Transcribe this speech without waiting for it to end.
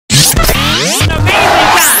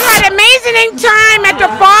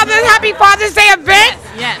the Happy Father's Day event.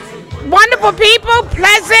 Yes. Wonderful people,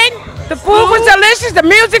 pleasant. The food was delicious. The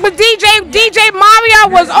music was DJ Mario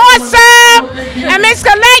was awesome. And Miss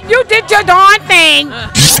Colette, you did your darn thing.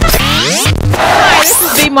 Hi, this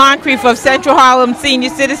is B. Moncrief of Central Harlem Senior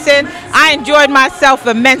Citizen. I enjoyed myself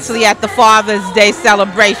immensely at the Father's Day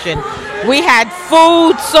celebration. We had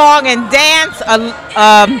food, song, and dance,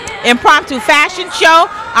 impromptu fashion show.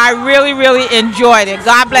 I really, really enjoyed it.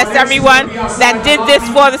 God bless everyone that did this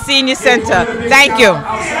for the Senior Center. Thank you.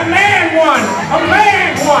 A man won. A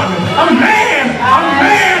man won. A man. A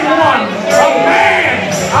man won. A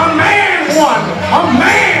man. A man won. A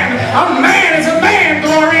man. A man is a man,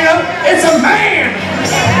 Gloria. It's a man.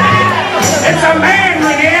 It's a man,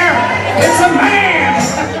 Rainier. It's a man.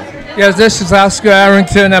 Yes, this is Oscar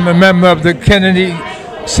Arrington. I'm a member of the Kennedy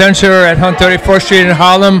Center at 134th Street in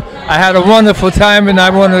Harlem. I had a wonderful time, and I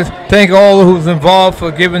want to thank all who's involved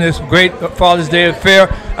for giving this great Father's Day affair.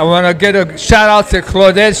 I want to get a shout out to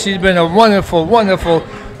Claudette. She's been a wonderful, wonderful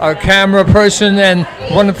camera person and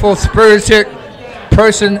wonderful spirited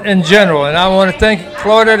person in general. And I want to thank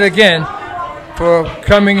Claudette again for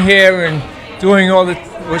coming here and doing all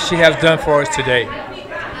what she has done for us today.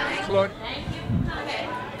 Claudette.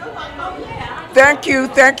 Thank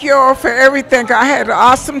you all for everything. I had an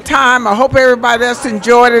awesome time. I hope everybody else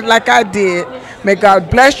enjoyed it like I did. May God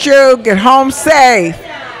bless you. Get home safe.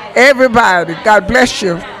 Everybody, God bless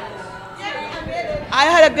you. I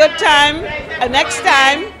had a good time. Next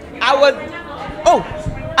time,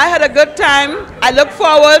 I had a good time. I look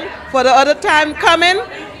forward for the other time coming.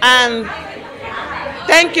 And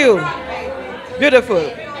thank you. Beautiful.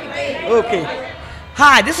 Okay.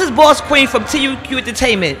 Hi, this is Boss Queen from TUQ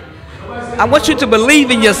Entertainment. I want you to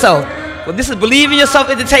believe in yourself. Well, this is Believe in Yourself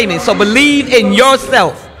Entertainment, so believe in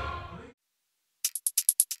yourself.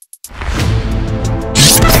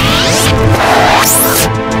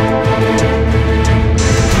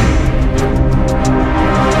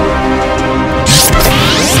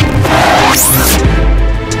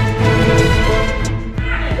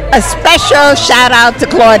 A special shout out to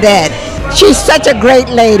Claudette. She's such a great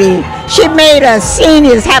lady. She made us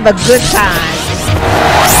seniors have a good time.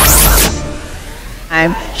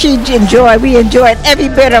 We enjoyed every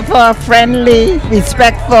bit of her, friendly,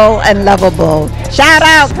 respectful, and lovable. Shout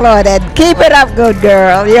out, Claudette. Keep it up, good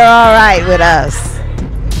girl. You're all right with us.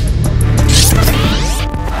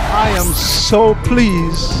 I am so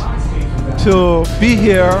pleased to be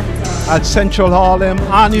here at Central Harlem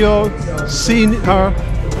annual Senior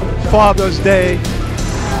Father's Day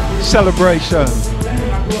celebration.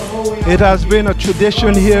 It has been a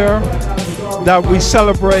tradition here that we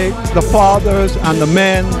celebrate the fathers and the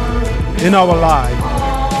men in our lives.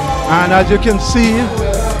 And as you can see,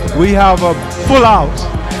 we have a full house.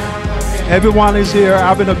 Everyone is here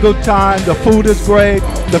having a good time. The food is great,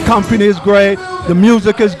 the company is great, the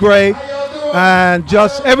music is great, and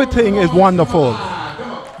just everything is wonderful.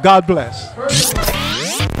 God bless.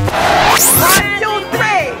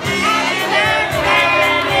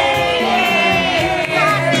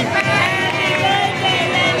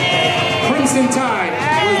 Crimson Tide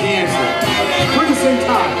was the answer. Crimson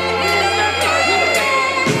Tide.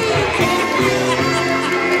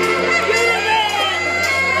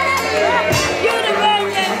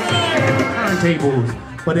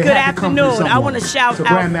 Turntables, but Good afternoon. I want to shout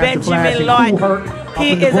out Benjamin Lloyd.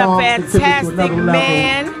 He is a fantastic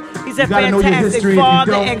man. He's a fantastic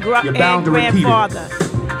father and grandfather.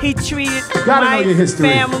 He treated my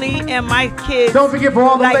family and my kids. Don't forget, for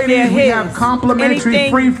all the like ladies, we have complimentary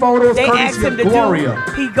free photos courtesy of Gloria.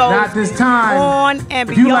 He goes Not this time. on and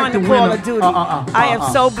beyond the Call of Duty. I am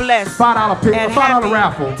so blessed $5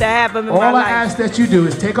 raffle. to have him in all my I life. ask that you do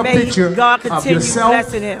is take a May picture God of continue yourself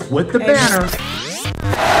blessing him. with the Amen. banner.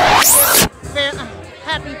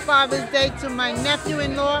 Happy Father's Day to my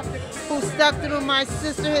nephew-in-law who stuck through my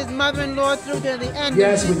sister, his mother-in-law, through to the end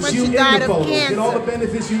when she died of cancer.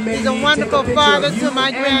 He's a wonderful father to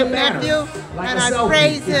my grandnephew, and I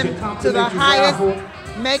praise him to the highest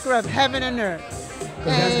maker of heaven and earth.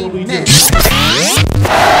 Amen.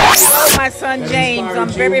 Hello, my son James. I'm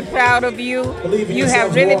very proud of you. You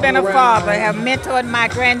have really been a father, have mentored my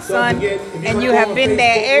grandson, and you have been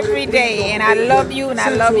there every day. And I love you, and I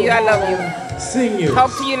love you, I love you.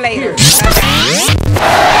 Talk to you later.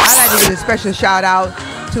 I'd like to give a special shout out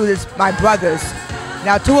to my brothers.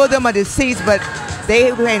 Now, two of them are deceased, but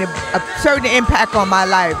they made a certain impact on my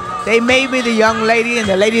life. They made me the young lady and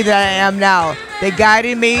the lady that I am now. They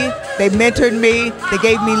guided me, they mentored me, they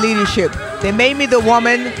gave me leadership. They made me the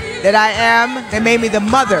woman that I am, they made me the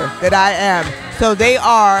mother that I am. So they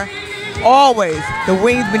are always the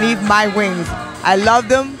wings beneath my wings. I love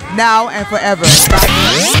them now and forever. So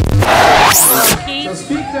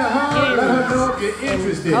speak to her, let her know if you're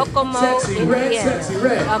interested. Sexy red, sexy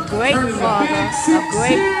red. A great father, a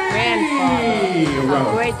great grandfather, a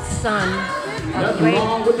great son, a great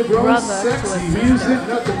brother to a sister,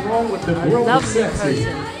 a lovely person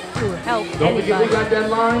to help Don't forget we got that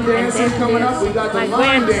line dancing coming up. We got the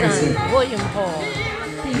line dancing. William Hall.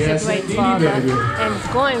 He's a great father and is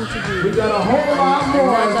going to be we got a whole lot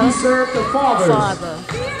more as we serve the fathers.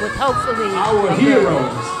 With hopefully our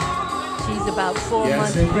heroes. She's about 4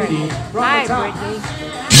 months pregnant. Hi, Brittany.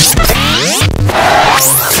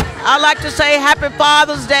 I'd like to say Happy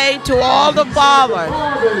Father's Day to all the fathers.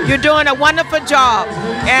 You're doing a wonderful job,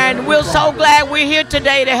 and we're so glad we're here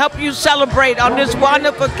today to help you celebrate on this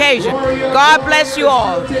wonderful occasion. God bless you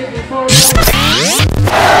all.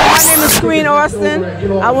 My name is Queen Austin.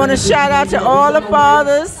 I want to shout out to all the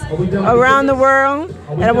fathers around the world,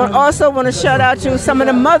 and I also want to shout out to some of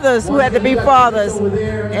the mothers who had to be fathers.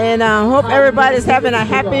 And I hope everybody's having a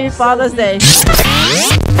happy Father's Day.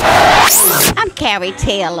 I'm Carrie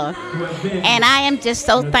Taylor, and I am just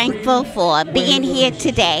so thankful for being here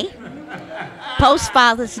today, post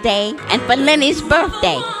Father's Day, and for Lenny's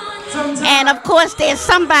birthday. And of course, there's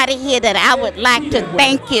somebody here that I would like to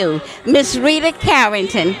thank you, Miss Rita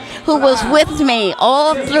Carrington, who was with me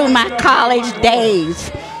all through my college days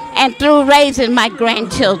and through raising my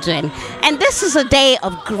grandchildren. And this is a day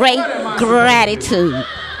of great gratitude.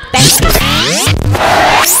 Thank you.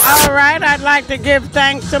 All right, I'd like to give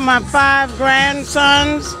thanks to my 5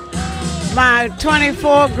 grandsons, my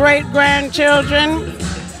 24 great-grandchildren,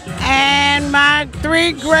 and my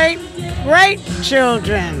 3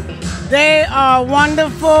 great-great-children. They are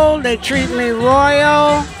wonderful. They treat me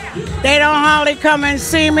royal. They don't hardly come and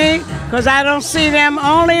see me because I don't see them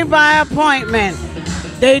only by appointment.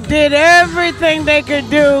 They did everything they could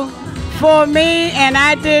do for me, and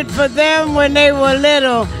I did for them when they were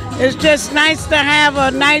little. It's just nice to have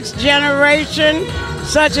a nice generation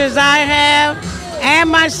such as I have, and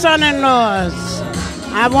my son-in-laws.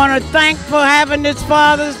 I want to thank for having this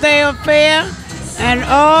Father's Day affair, and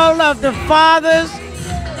all of the fathers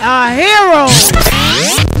are heroes. I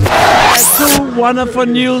had 2 wonderful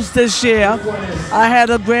news this year. I had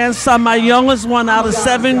a grandson, my youngest one out of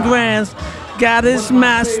 7 grands, got his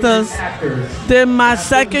master's. Then my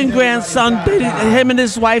second grandson, him and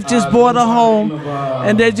his wife just bought a home,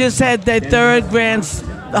 and they just had their 3rd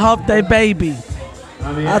their baby.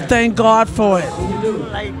 I thank God for it. I'd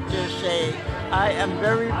like to say I am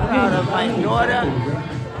very proud of my daughter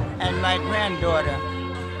and my granddaughter.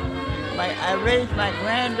 I raised my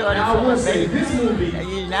granddaughter from a baby, and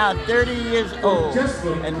she's now 30 years old,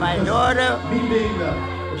 and my daughter,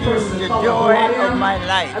 she's the joy of my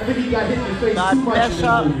life. God bless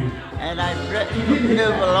her, and I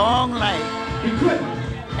live a long life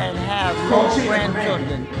and have more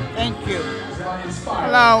grandchildren. Thank you.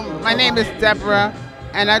 Hello, my name is Deborah,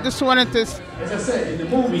 and I just wanted to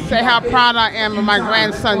say how proud I am of my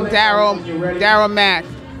grandson, Daryl Mack.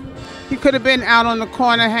 He could have been out on the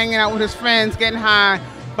corner hanging out with his friends, getting high,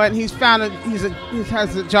 but he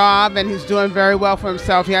has a job, and he's doing very well for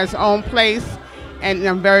himself. He has his own place, and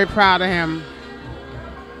I'm very proud of him.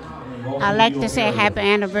 I'd like to say happy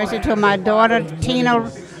anniversary to my daughter,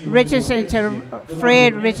 Tina Richardson, to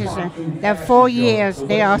Fred Richardson. They're 4 years.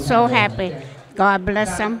 They are so happy. God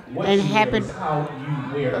bless them, and happy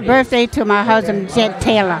birthday to my husband, Jet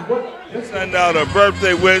Taylor. Send out a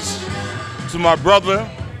birthday wish to my brother,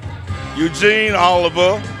 Eugene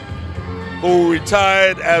Oliver, who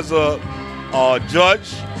retired as a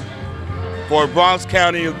judge for Bronx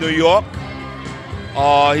County of New York.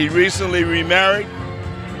 He recently remarried,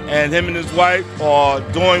 and him and his wife are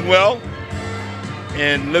doing well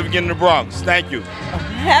and living in the Bronx. Thank you.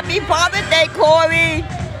 Happy Father's Day, Corey.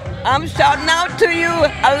 I'm shouting out to you.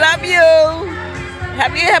 I love you.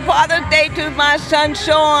 Happy Father's Day to my son,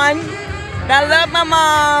 Sean. I love my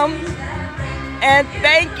mom. And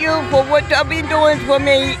thank you for what you've been doing for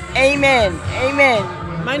me. Amen. Amen.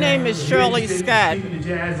 My name is Shirley Scott,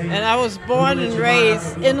 and I was born and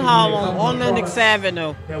raised in Harlem on Lenox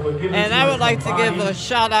Avenue. And I would like to give a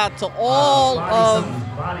shout out to all of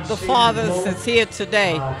the fathers that's here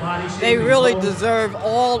today. They really deserve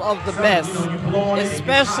all of the best,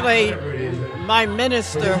 especially my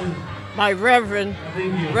minister, my Reverend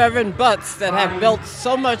Butts, that have built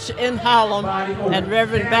so much in Harlem, and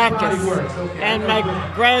Reverend Backus, and my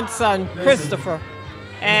grandson, Christopher.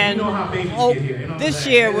 And this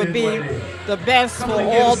year would be the best for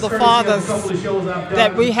all the fathers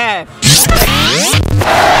that we have.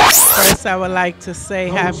 First, I would like to say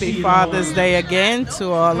Happy Father's Day again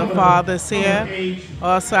to all the fathers here.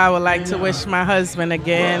 Also, I would like to wish my husband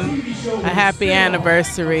again a happy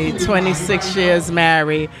anniversary, 26 years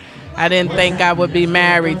married. I didn't think I would be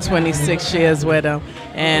married 26 years with him.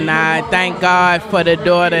 And I thank God for the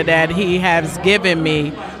daughter that he has given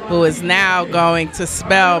me, who is now going to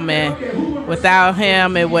Spelman. Without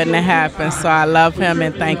him, it wouldn't have happened. So I love him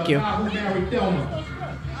and thank you.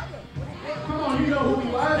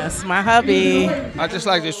 That's my hubby. I just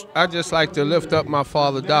like to lift up my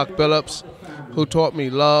father, Doc Phillips, who taught me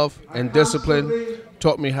love and discipline,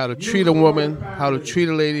 taught me how to treat a woman, how to treat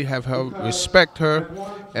a lady, have her respect her.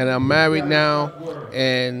 And I'm married now,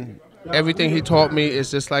 and everything he taught me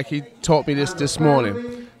is just like he taught me this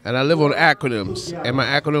morning. And I live on acronyms. And my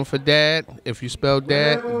acronym for DAD, if you spell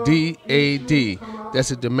DAD, D-A-D.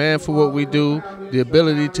 That's a demand for what we do, the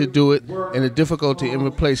ability to do it, and the difficulty in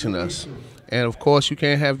replacing us. And of course, you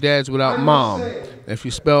can't have dads without mom. If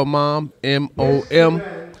you spell mom, M-O-M,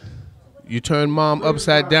 you turn mom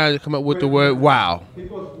upside down, you come up with the word wow.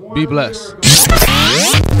 Be blessed.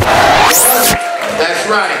 That's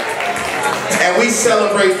right. And we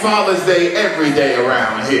celebrate Father's Day every day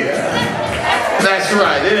around here. That's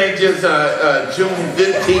right. It ain't just June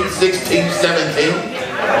 15th, 16th,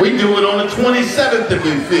 17th. We do it on the 27th if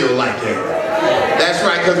we feel like it. That's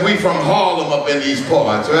right, because we from Harlem up in these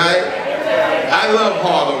parts, right? I love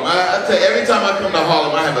Harlem. I tell you, every time I come to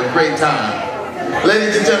Harlem, I have a great time.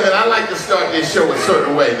 Ladies and gentlemen, I like to start this show a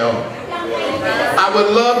certain way, though. I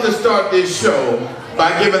would love to start this show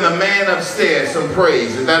by giving the man upstairs some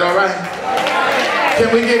praise. Is that all right?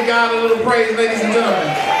 Can we give God a little praise, ladies and gentlemen?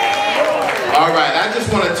 All right, I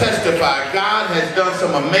just want to testify. God has done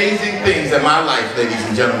some amazing things in my life, ladies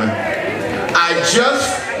and gentlemen. I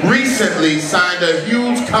just recently signed a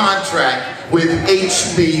huge contract with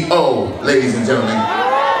HBO, ladies and gentlemen.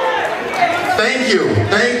 Thank you,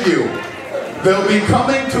 thank you. They'll be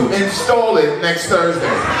coming to install it next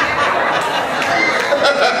Thursday.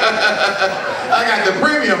 I got the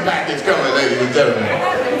premium package coming, ladies and gentlemen.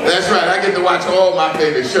 That's right, I get to watch all my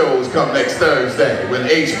favorite shows come next Thursday when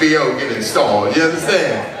HBO get installed. You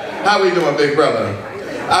understand? How we doing, big brother?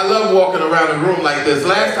 I love walking around a room like this.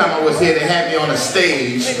 Last time I was here, they had me on a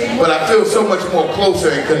stage, but I feel so much more closer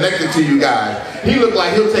and connected to you guys. He looked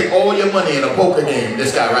like he'll take all your money in a poker game,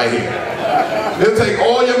 this guy right here. He'll take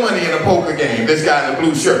all your money in a poker game, this guy in the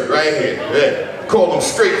blue shirt right here. Yeah. Call him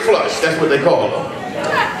straight flush, that's what they call him.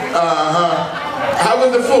 How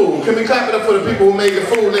was the food? Can we clap it up for the people who made the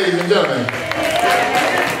food, ladies and gentlemen?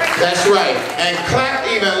 That's right. And clap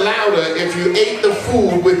even louder if you ate the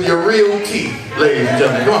food with your real teeth, ladies and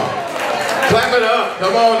gentlemen. Come on. Clap it up.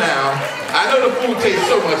 Come on now. I know the food tastes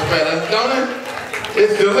so much better, don't it?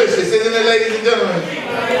 It's delicious, isn't it, ladies and gentlemen?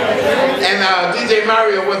 And DJ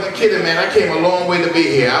Mario wasn't kidding, man. I came a long way to be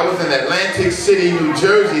here. I was in Atlantic City, New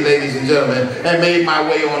Jersey, ladies and gentlemen, and made my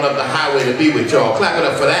way on up the highway to be with y'all. Clap it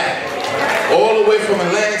up for that. All the way from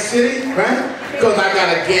Atlantic City, right? Because I got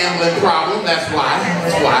a gambling problem, that's why.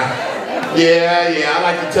 That's why. Yeah, I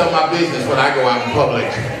like to tell my business when I go out in public.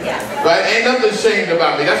 Right? Ain't nothing shamed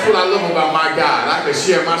about me. That's what I love about my God. I can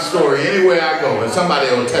share my story anywhere I go, and somebody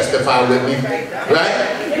will testify with me.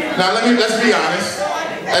 Right? Now let's be honest.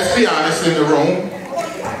 Let's be honest in the room.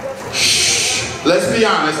 Shh. Let's be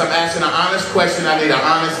honest. I'm asking an honest question. I need an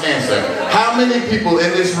honest answer. How many people in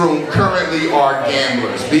this room currently are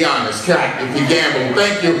gamblers? Be honest. If you gamble,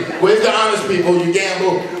 thank you. Where's the honest people? You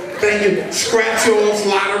gamble. Thank you. Scratch-offs,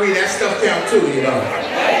 lottery, that stuff count too, you know.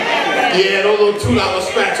 Yeah, those little $2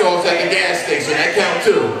 scratch-offs at the gas station, that count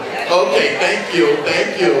too. Okay, thank you,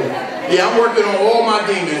 thank you. Yeah, I'm working on all my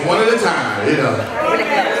demons one at a time, you know.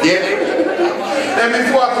 Yeah. And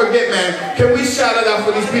before I forget, man, can we shout it out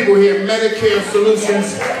for these people here, Medicare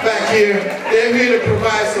Solutions back here. They're here to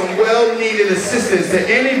provide some well-needed assistance to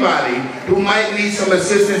anybody who might need some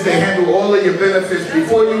assistance to handle all of your benefits.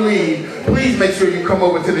 Before you leave, please make sure you come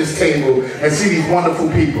over to this table and see these wonderful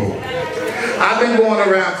people. I've been going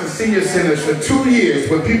around to senior centers for 2 years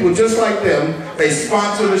with people just like them. They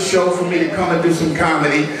sponsor the show for me to come and do some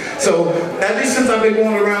comedy. So at least since I've been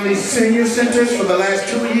going around these senior centers for the last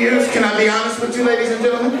 2 years, can I be honest with you, ladies and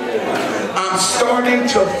gentlemen? I'm starting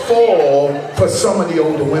to fall for some of the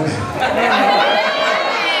older women.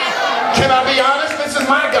 Can I be honest? This is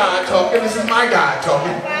my God talking. This is my God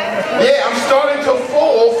talking. Yeah, I'm starting to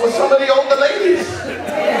fall for some of the older ladies.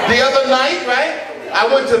 The other night, right? I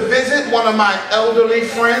went to visit one of my elderly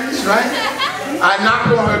friends, right? I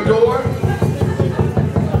knocked on her door.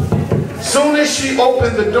 Soon as she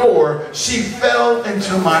opened the door, she fell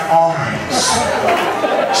into my arms.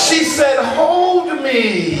 She said, "Hold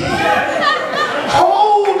me.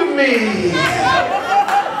 Hold me.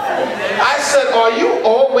 I said, are you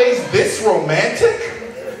always this romantic?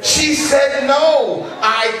 She said, no,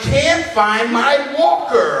 I can't find my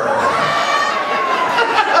walker.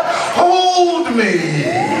 Hold me.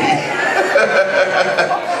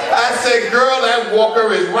 I said, girl, that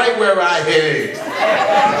walker is right where I headed.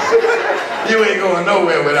 You ain't going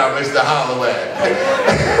nowhere without Mr. Holloway.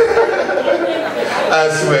 I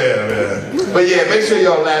swear, man. But yeah, make sure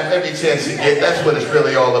y'all laugh every chance you get. That's what it's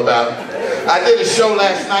really all about. I did a show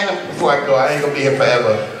last night. Before I go, I ain't gonna be here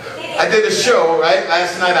forever. I did a show, right,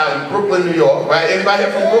 last night out in Brooklyn, New York, right? Anybody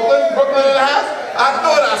here from Brooklyn? Brooklyn in the house? I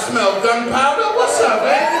thought I smelled gunpowder. What's up,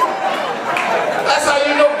 man? That's how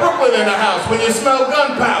you know Brooklyn in the house, when you smell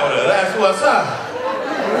gunpowder. That's what's up.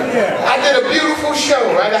 I did a beautiful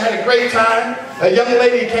show, right? I had a great time. A young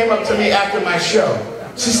lady came up to me after my show.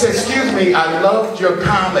 She said, excuse me, I loved your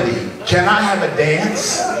comedy. Can I have a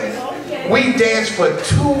dance? We danced for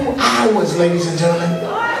 2 hours, ladies and gentlemen.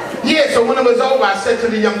 Yeah, so when it was over, I said to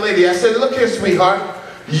the young lady, I said, look here, sweetheart,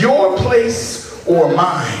 your place or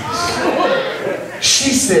mine?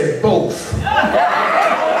 She said, both.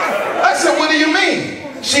 I said, what do you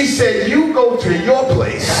mean? She said, you go to your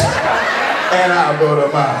place and I'll go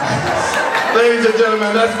to mine. Ladies and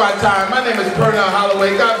gentlemen, that's my time. My name is Pernell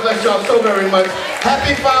Holloway. God bless y'all so very much.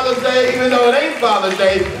 Happy Father's Day. Even though it ain't Father's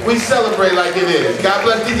Day, we celebrate like it is. God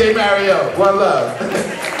bless DJ Mario. One love.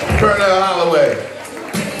 Pernell Holloway.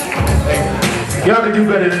 Y'all can do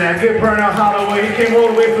better than that. Give Pernell Holloway. He came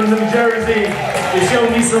all the way from New Jersey to show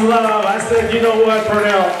me some love. I said, you know what,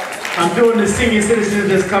 Pernell? I'm doing the senior citizens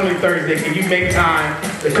this coming Thursday. Can you make time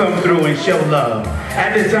to come through and show love?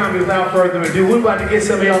 At this time, without further ado, we're about to get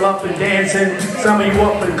some of y'all up and dancing, some of you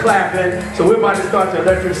up and clapping. So we're about to start the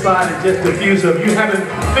electric slide in just a few. So if you haven't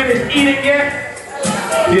finished eating yet,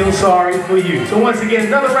 feel sorry for you. So once again,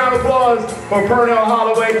 another round of applause for Pernell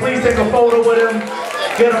Holloway. Please take a photo with him.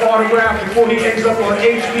 Get an autograph before he ends up on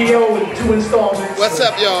HBO in 2 installments. What's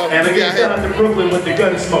up, y'all? And again, shout out to Brooklyn with the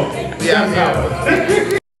gun smoke.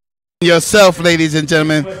 Yeah. Yourself, ladies and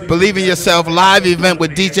gentlemen. Believe in Yourself live event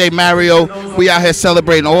with DJ Mario. We out here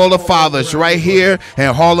celebrating all the fathers right here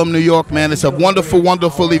in Harlem, New York, man. It's a wonderful,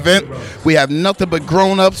 wonderful event. We have nothing but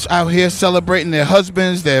grown-ups out here celebrating their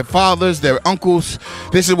husbands, their fathers, their uncles.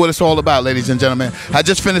 This is what it's all about, ladies and gentlemen. I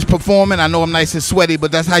just finished performing. I know I'm nice and sweaty,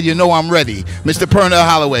 but that's how you know I'm ready. Mr. Pernell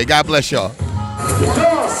Holloway. God bless y'all.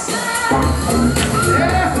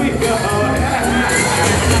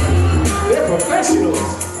 They're professionals.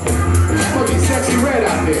 Be sexy red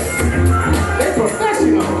out there. They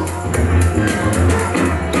professionals.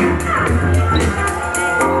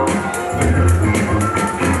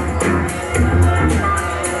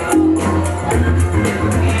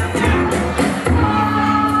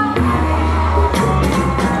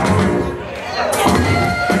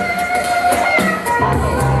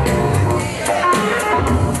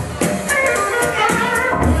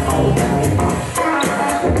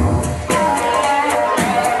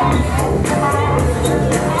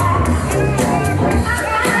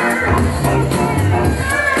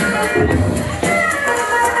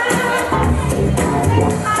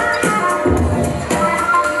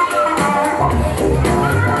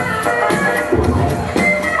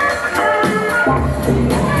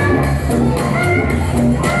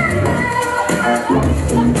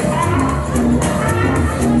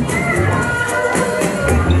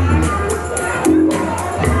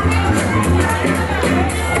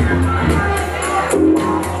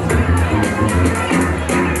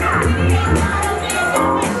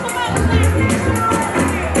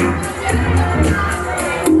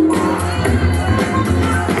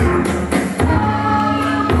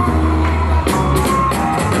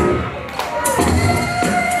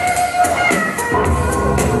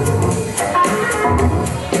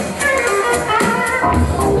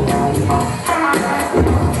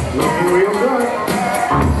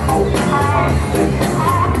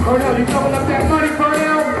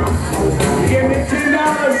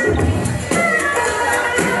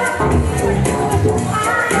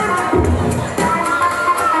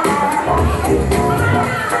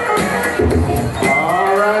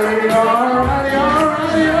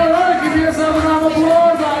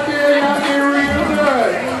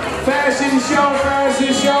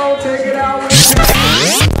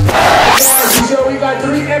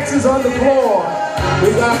 On the floor.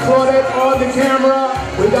 We got Claudette on the camera.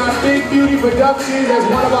 We got Big Beauty Productions as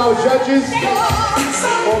one of our judges,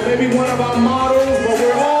 or maybe one of our models, but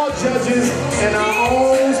we're all judges in our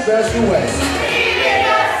own special way.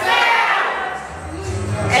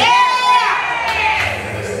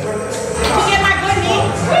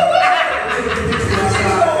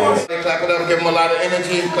 Clap it up, give them a lot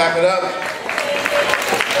Clap it up.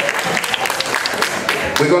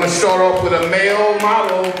 We're going to start off with a male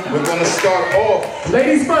model. We're going to start off.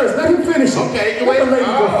 Ladies first. Let him finish. Okay, you wait.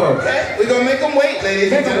 Okay, we're going to make them wait,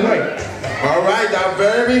 ladies and gentlemen. All right, our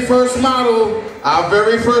very first model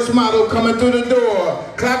coming through the door.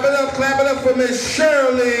 Clap it up for Miss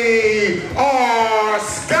Shirley R.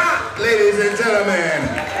 Scott, ladies and gentlemen.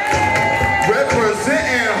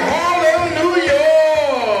 Representing Harlem, New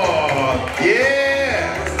York. Yeah.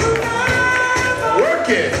 Work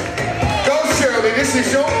it. Go, Shirley, this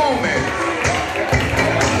is your moment.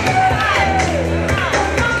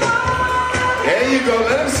 There you go,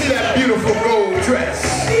 let them see that beautiful gold dress.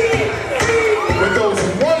 With those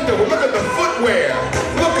wonderful, look at the footwear.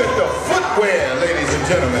 Look at the footwear, ladies and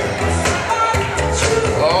gentlemen.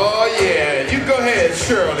 Oh yeah, you go ahead,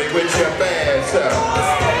 Shirley, with your bad self.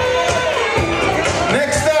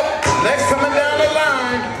 Next coming down the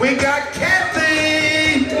line, we got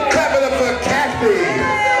Kathy. Clap it up for Kathy.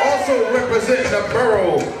 Also representing the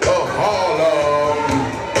borough of Harlem.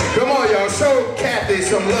 Come on, y'all, show Kathy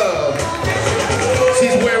some love.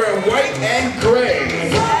 She's wearing white and gray.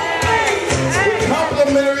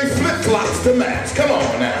 Complimentary flip-flops to match. Come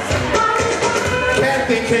on now.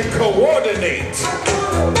 Kathy can coordinate.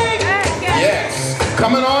 Yes.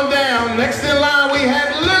 Coming on down. Next in line we have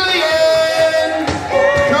Lillian.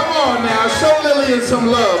 Come on now. Show Lillian some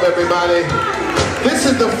love, everybody. This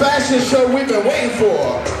is the fashion show we've been waiting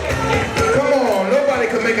for. Come on. Nobody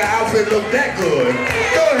can make an outfit look that good.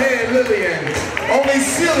 Go ahead, Lillian. Only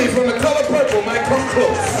Silly from The Color Purple might come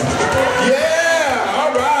close. Yeah.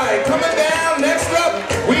 All right. Coming down. Next up,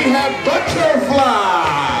 we have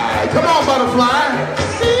Butterfly. Come on, Butterfly.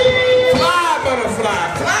 Fly, Butterfly.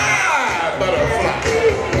 Fly, Butterfly.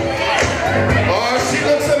 Oh, she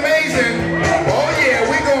looks amazing. Oh, yeah,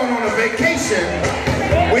 we're going on a vacation.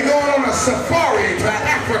 We're going on a safari to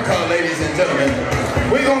Africa, ladies and gentlemen.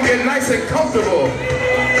 We're going to get nice and comfortable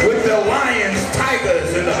with the lions,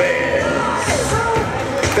 tigers, and the bears.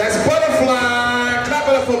 That's Butterfly. Clap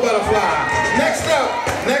it up for Butterfly.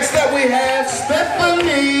 Next up we have Stephanie,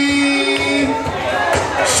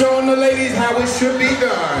 showing the ladies how it should be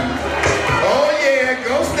done. Oh yeah,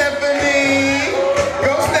 go Stephanie,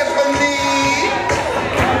 go Stephanie,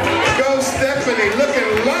 go Stephanie,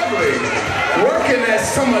 looking lovely, working that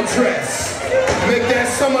summer dress. Make that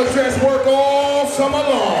summer dress work all summer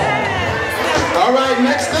long. All right,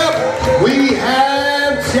 next up we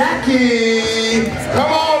have Jackie.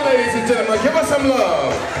 Come on, ladies and gentlemen, give us some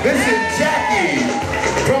love. This is Jackie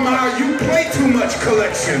from our You Play Too Much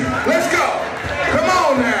collection. Let's go. Come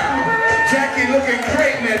on now. Jackie looking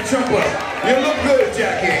great in that jumper. You look good,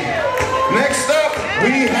 Jackie. Next up,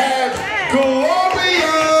 we have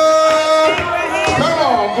Gloria. Come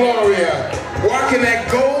on, Gloria. Rocking that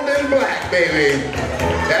gold and black, baby.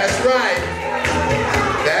 That's right.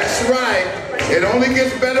 That's right. It only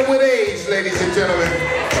gets better with age, ladies and gentlemen.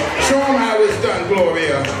 Show them how it's done,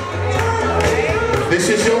 Gloria. This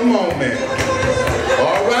is your moment.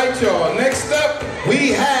 All right, y'all. Next up,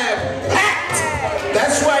 we have Pat.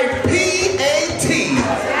 That's right, P-A-T.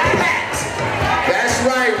 Pat. That's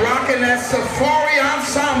right, rocking that safari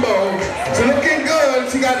ensemble. She's looking good.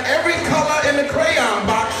 She got every color in the crayon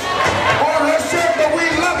box on her shirt, but we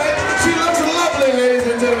love it. She looks lovely, ladies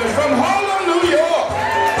and gentlemen, from Harlem, New York.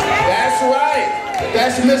 That's right.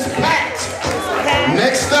 That's Miss Pat.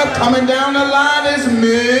 Next up, coming down the line is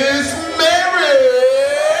Miss Mary.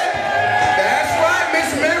 That's right, Miss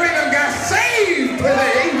Mary done got saved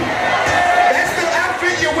today. That's the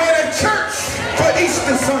outfit you wear to church for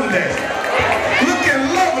Easter Sunday. Looking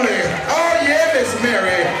lovely. Oh yeah, Miss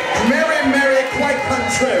Mary. Mary, quite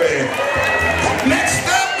contrary. Next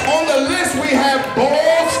up on the list we have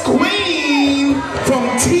Boss Queen from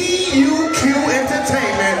TUQ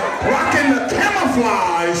Entertainment, rocking the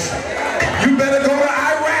camouflage. You better go to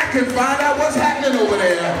Iraq and find out what's happening over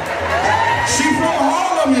there. She from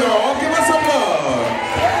Harlem, y'all. Give her some love.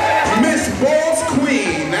 Miss Boss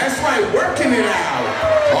Queen. That's right, working it out.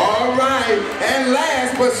 All right. And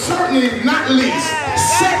last but certainly not least,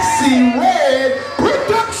 Sexy Red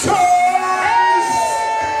Productions.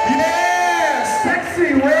 Yeah,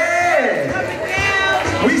 Sexy Red.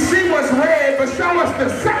 We see what's red, but show us the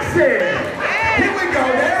sexy. Here we go.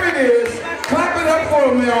 There it is. Clap it up for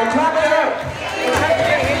them, y'all. Clap it up.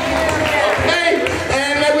 Okay,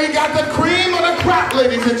 and then we got the cream of the crop,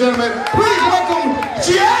 ladies and gentlemen. Please welcome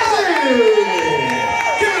Jazzy.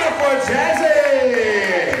 Give it up for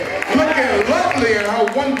Jazzy. Looking lovely in her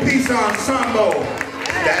one-piece ensemble.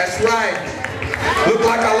 That's right. Look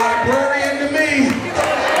like a librarian to me.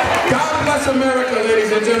 God bless America,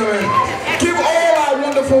 ladies and gentlemen. Give all our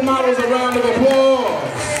wonderful models a round of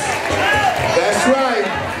applause.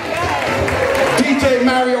 DJ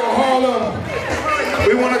Mario Harlem.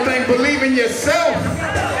 We want to thank Believe in Yourself.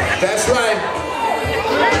 That's right.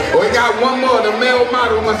 We got one more. The male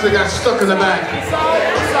model must have got stuck in the back.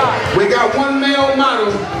 We got one male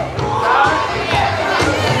model.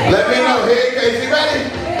 Let me know. Here, is he ready?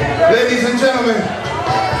 Ladies and gentlemen.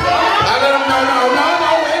 I let him know. No.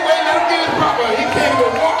 Wait, let him get it proper. He can't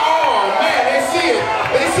even walk. Oh, man, they see it.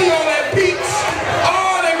 They see all that peach.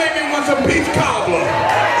 Oh, they make me want some peach cobbler.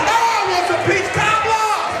 Oh, I want some peach cobbler.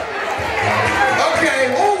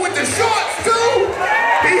 Okay, oh, with the shorts, too.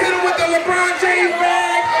 He hit him with the LeBron James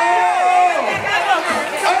bag.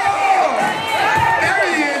 There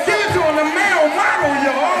he is. Give it to him, the male model,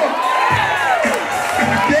 y'all.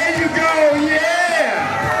 There you go,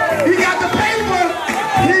 yeah. He got the paper.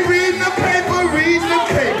 He reading the paper,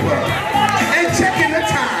 and checking the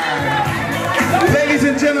time. Ladies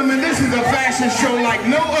and gentlemen, this is a fashion show like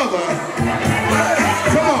no other.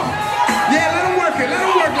 Come on. Yeah, let him work it. Let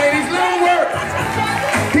him work, ladies. Let him work.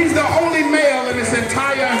 He's the only male in this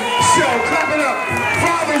entire show. Clap it up.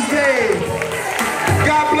 Father's Day.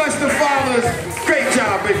 God bless the fathers. Great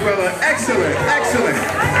job, big brother. Excellent, excellent.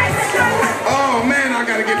 Oh, man, I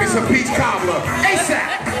got to get me some peach cobbler. ASAP.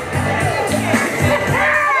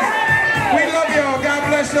 We love y'all. God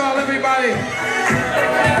bless y'all, everybody.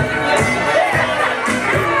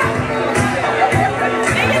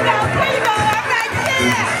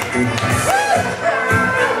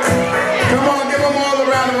 Come on, give them all a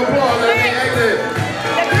round of applause. Let me exit.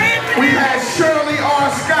 We had Shirley R.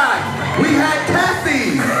 Scott. We had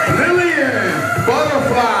Kathy, Lillian,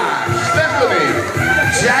 Butterfly, Stephanie,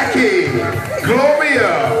 Jackie,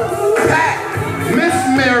 Gloria, Pat, Miss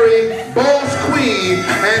Mary, Bowles Queen,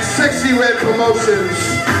 and Sexy Red Promotions,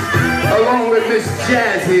 along with Miss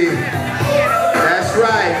Jazzy. That's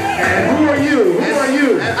right. And who are you? Who are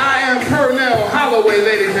you? And I am Pernell Holloway,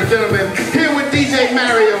 ladies and gentlemen, here with DJ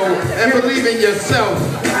Mario and Believe in Yourself.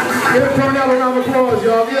 Give Pernell a round of applause,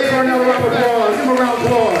 y'all. Give Pernell a round of applause. Give him a round of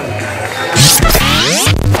applause.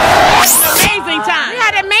 Amazing time. We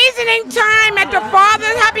had an amazing time at the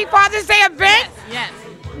Happy Father's Day event. Yes.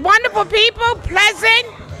 Wonderful people, pleasant.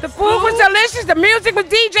 The food was delicious. The music was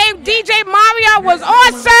DJ Mario was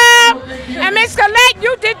awesome. And Miss Colette,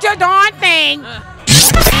 you did your darn thing.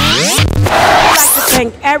 I'd like to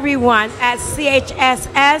thank everyone at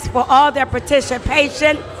CHSS for all their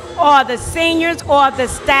participation, all the seniors, all the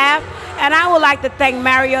staff. And I would like to thank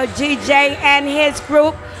Mario GJ and his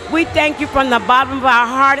group. We thank you from the bottom of our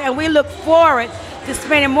heart, and we look forward to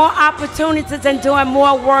spending more opportunities and doing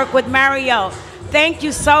more work with Mario. Thank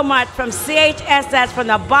you so much from CHSS, from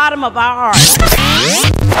the bottom of our heart.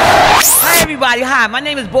 Hi, everybody. Hi, my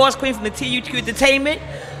name is Boss Queen from the TUQ Entertainment.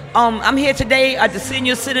 I'm here today at the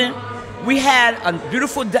senior center. We had a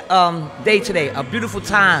beautiful day today, a beautiful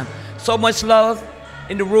time. So much love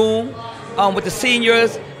in the room with the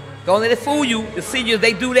seniors. Don't let it fool you. The seniors,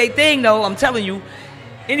 they do their thing, though, I'm telling you.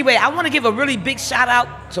 Anyway, I want to give a really big shout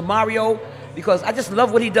out to Mario because I just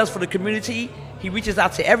love what he does for the community. He reaches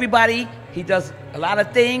out to everybody. He does a lot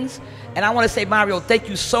of things. And I want to say, Mario, thank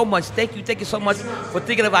you so much. Thank you so much for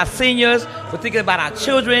thinking of our seniors, for thinking about our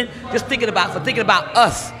children, just thinking about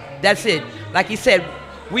us. That's it. Like he said,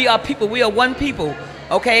 we are people. We are one people,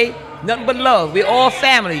 okay? Nothing but love. We're all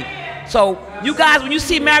family. So you guys, when you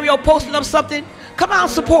see Mario posting up something, come out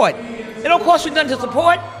and support. It don't cost you nothing to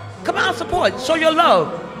support. Come out and support. Show your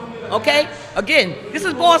love, okay? Again, this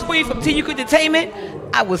is Boss Queen from TUQ Entertainment.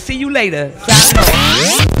 I will see you later.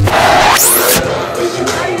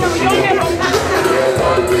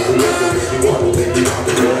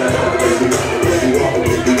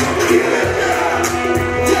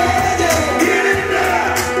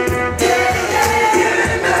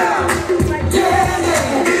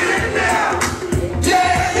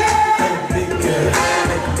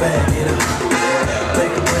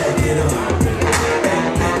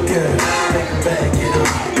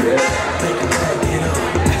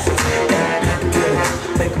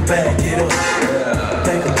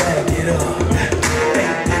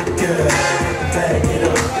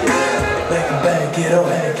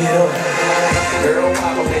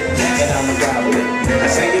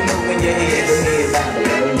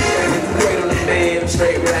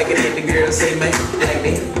 Say make it like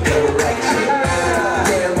me, go right shit.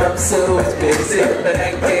 Damn, I'm so expensive, but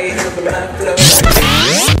I can't help my flow.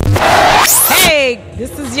 Hey,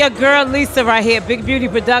 this is your girl Lisa right here, Big Beauty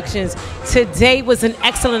Productions. Today was an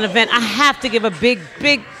excellent event. I have to give a big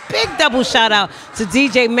double shout out to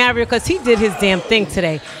DJ Mario because he did his damn thing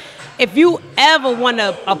today. if you ever want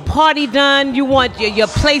a party done, you want your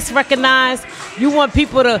place recognized, you want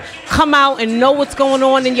people to come out and know what's going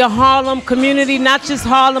on in your Harlem community, not just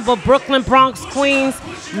Harlem, but Brooklyn, Bronx, Queens,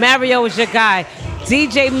 Mario is your guy.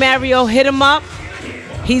 DJ Mario, hit him up.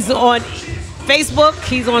 He's on Facebook,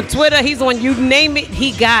 he's on Twitter, he's on you name it,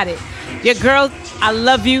 he got it. Your girl, I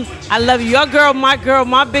love you. I love you. Your girl,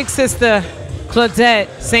 my big sister,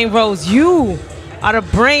 Claudette St. Rose, you are the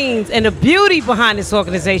brains and the beauty behind this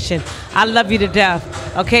organization. I love you to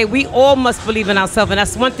death. Okay, we all must believe in ourselves, and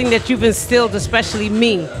that's one thing that you've instilled, especially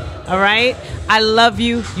me. All right, I love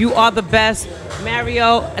you. You are the best,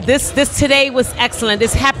 Mario. This today was excellent.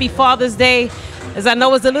 This Happy Father's Day, as I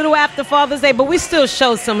know it's a little after Father's Day, but we still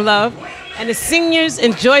showed some love. And the seniors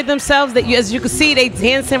enjoyed themselves. That as you can see, they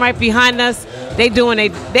dancing right behind us. They're doing a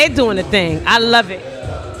thing. I love it.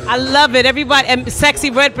 I love it. Everybody, and Sexy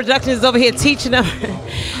Red Productions is over here teaching them.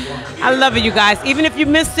 I love it, you guys. Even if you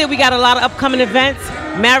missed it, we got a lot of upcoming events.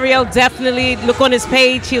 Mario, definitely look on his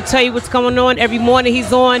page. He'll tell you what's going on. Every morning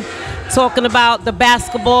he's on talking about the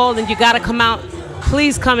basketball, and you got to come out.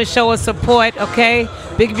 Please come and show us support, okay?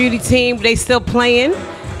 Big Beauty Team, they still playing.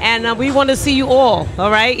 And we want to see you all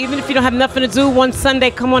right? Even if you don't have nothing to do, one Sunday,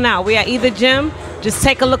 come on out. We at either gym. Just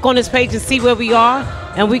take a look on this page and see where we are,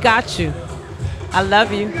 and we got you. I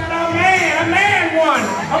love you. A man won.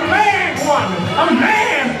 A man won. A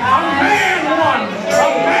man won.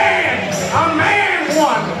 A man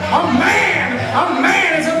won. A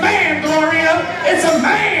man is a man, Gloria. It's a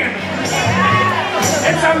man.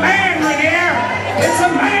 It's a man, Rainier. It's a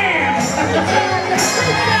man.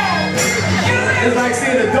 It's like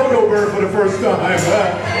seeing a dodo bird for the first time. It's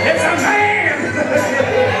a man!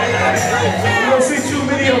 You don't see too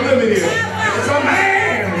many of them in here. It's a man!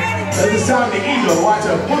 It's time to eat or watch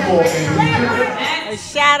a football game. A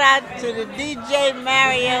shout out to the DJ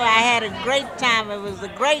Mario. I had a great time. It was a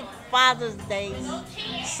great Father's Day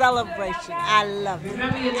celebration. I love it.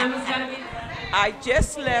 I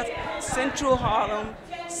just left Central Harlem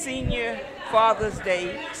Senior Father's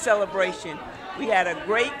Day celebration. We had a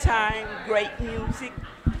great time, great music,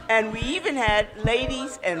 and we even had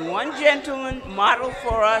ladies and one gentleman model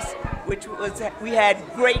for us, which was, we had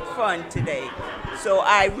great fun today. So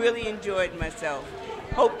I really enjoyed myself.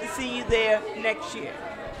 Hope to see you there next year.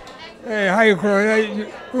 Hey, how you, Claudia?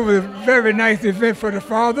 It was a very nice event for the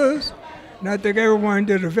fathers, and I think everyone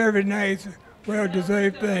did a very nice,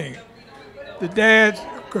 well-deserved thing. The dads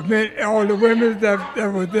commend all the women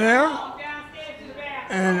that were there.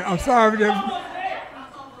 And I'm sorry that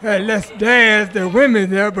had less dads than women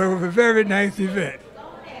there, but it was a very nice event.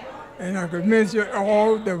 And I commend you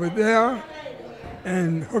all that were there,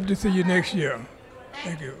 and hope to see you next year.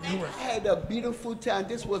 Thank you. I had a beautiful time.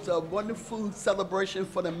 This was a wonderful celebration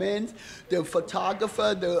for the men. The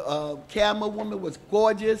photographer, the camera woman was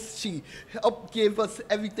gorgeous. She helped give us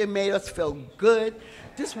everything, made us feel good.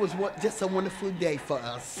 This was just a wonderful day for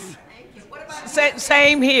us.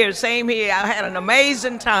 Same here. I had an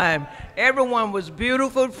amazing time. Everyone was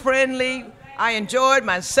beautiful, friendly. I enjoyed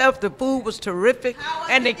myself. The food was terrific.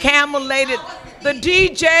 And the camel lady, the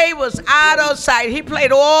DJ was out of sight. He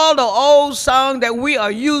played all the old songs that we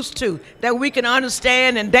are used to, that we can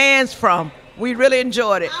understand and dance from. We really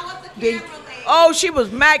enjoyed it. Oh, she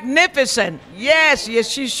was magnificent. Yes,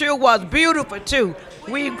 she sure was beautiful too.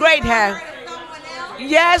 We great her.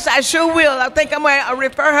 Yes, I sure will. I think I'm going to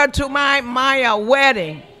refer her to my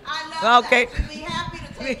wedding. Okay. We'll be happy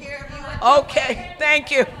to take care of you. Okay, thank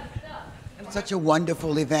you. Such a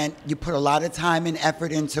wonderful event. You put a lot of time and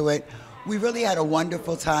effort into it. We really had a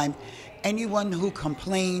wonderful time. Anyone who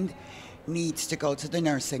complained needs to go to the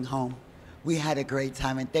nursing home. We had a great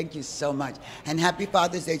time, and thank you so much. And happy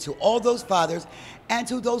Father's Day to all those fathers and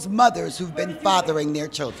to those mothers who've been fathering their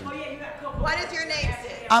children. What is your name,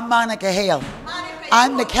 sis? I'm Monica Hale.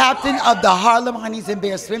 I'm the captain of the Harlem Honeys and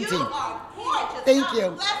Bears swim team. Thank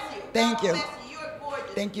you. Thank you.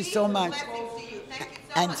 Thank you so much.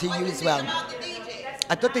 And to you as well.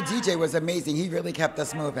 I thought the DJ was amazing. He really kept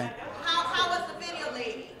us moving. How was the video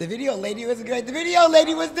lady? The video lady was great. The video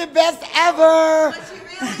lady was the best ever. Was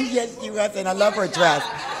she really? Yes, she was, and I love her dress.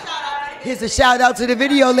 Here's a shout out to the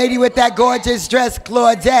video lady with that gorgeous dress,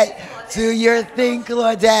 Claudette. Do your thing,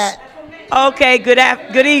 Claudette. Okay,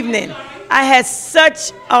 good evening. I had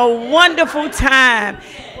such a wonderful time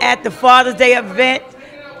at the Father's Day event,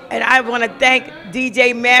 and I want to thank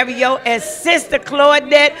DJ Mario and Sister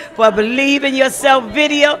Claudette for Believe in Yourself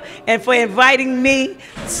video and for inviting me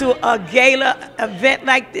to a gala event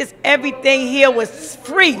like this. Everything here was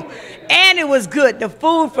free, and it was good. The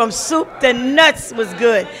food from soup to nuts was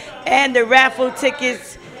good, and the raffle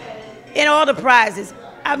tickets and all the prizes.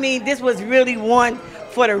 I mean, this was really one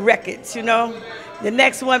for the records, you know. The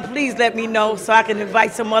next one, please let me know so I can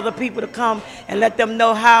invite some other people to come and let them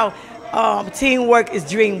know how teamwork is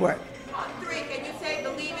dream work. On 3, can you say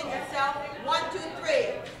believe in yourself? 1, 2, 3.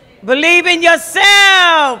 Believe in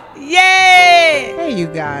yourself! Yay! Hey, you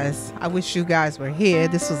guys. I wish you guys were here.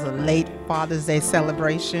 This was a late Father's Day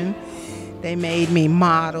celebration. They made me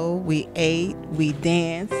model. We ate, we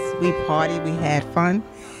danced, we partied, we had fun.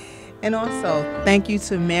 And also, thank you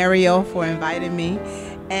to Mario for inviting me.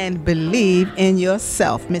 And believe in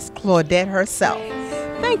yourself, Miss Claudette herself.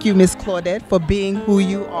 Thank you, Miss Claudette, for being who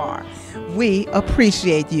you are. We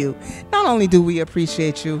appreciate you. Not only do we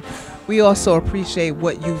appreciate you, we also appreciate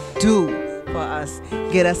what you do for us.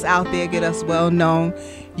 Get us out there, get us well known.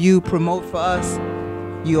 You promote for us.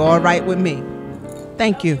 You all right with me.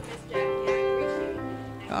 Thank you.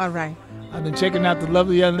 All right. I've been checking out the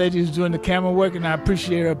lovely young lady who's doing the camera work, and I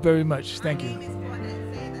appreciate her very much. Thank you.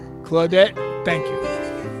 Claudette, thank you.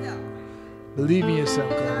 Believe in yourself,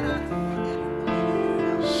 Claudette.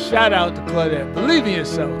 Shout out to Claudette. Believe in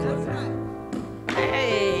yourself, Claudette.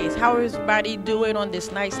 Hey, how is everybody doing on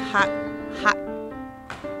this nice, hot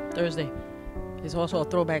Thursday? It's also a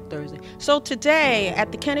throwback Thursday. So today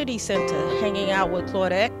at the Kennedy Center, hanging out with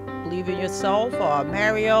Claudette, Believe in Yourself,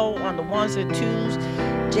 Mario on the 1s and 2s,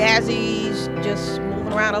 Jazzy's just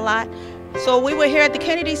moving around a lot. So we were here at the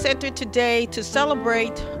Kennedy Center today to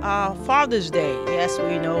celebrate Father's Day. Yes,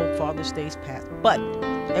 we know Father's Day's past, but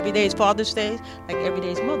every day is Father's Day, like every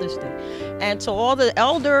day is Mother's Day. And so all the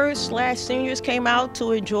elders/seniors came out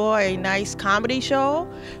to enjoy a nice comedy show,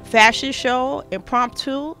 fashion show,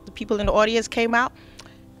 impromptu. The people in the audience came out.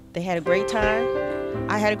 They had a great time.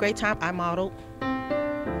 I had a great time. I modeled.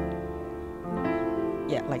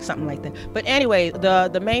 Yeah, like something like that. But anyway,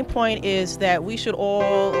 the main point is that we should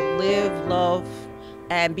all live, love,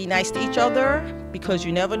 and be nice to each other because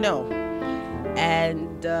you never know.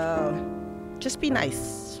 And just be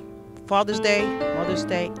nice. Father's Day, Mother's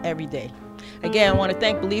Day, every day. Again, I want to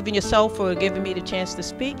thank Believe in Yourself for giving me the chance to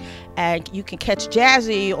speak. And you can catch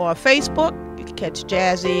Jazzy on Facebook. You can catch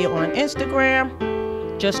Jazzy on Instagram.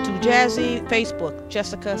 Just do Jazzy. Facebook,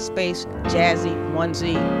 Jessica space Jazzy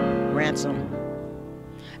 1Z Ransom.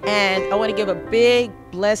 And I want to give a big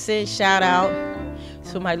blessing shout out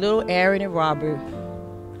to my little Aaron and Robert.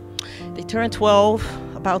 They turned 12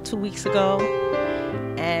 about 2 weeks ago,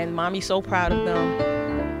 and Mommy's so proud of them.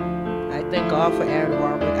 I thank God for Aaron and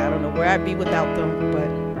Robert. I don't know where I'd be without them, but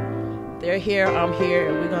they're here, I'm here,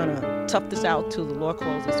 and we're going to tough this out till the Lord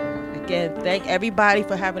calls us home. Again, thank everybody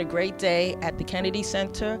for having a great day at the Kennedy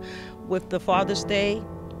Center with the Father's Day.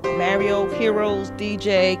 Mario, Heroes,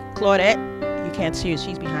 DJ, Claudette. You can't see her,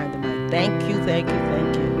 she's behind the mic. Thank you, thank you,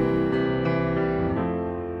 thank you.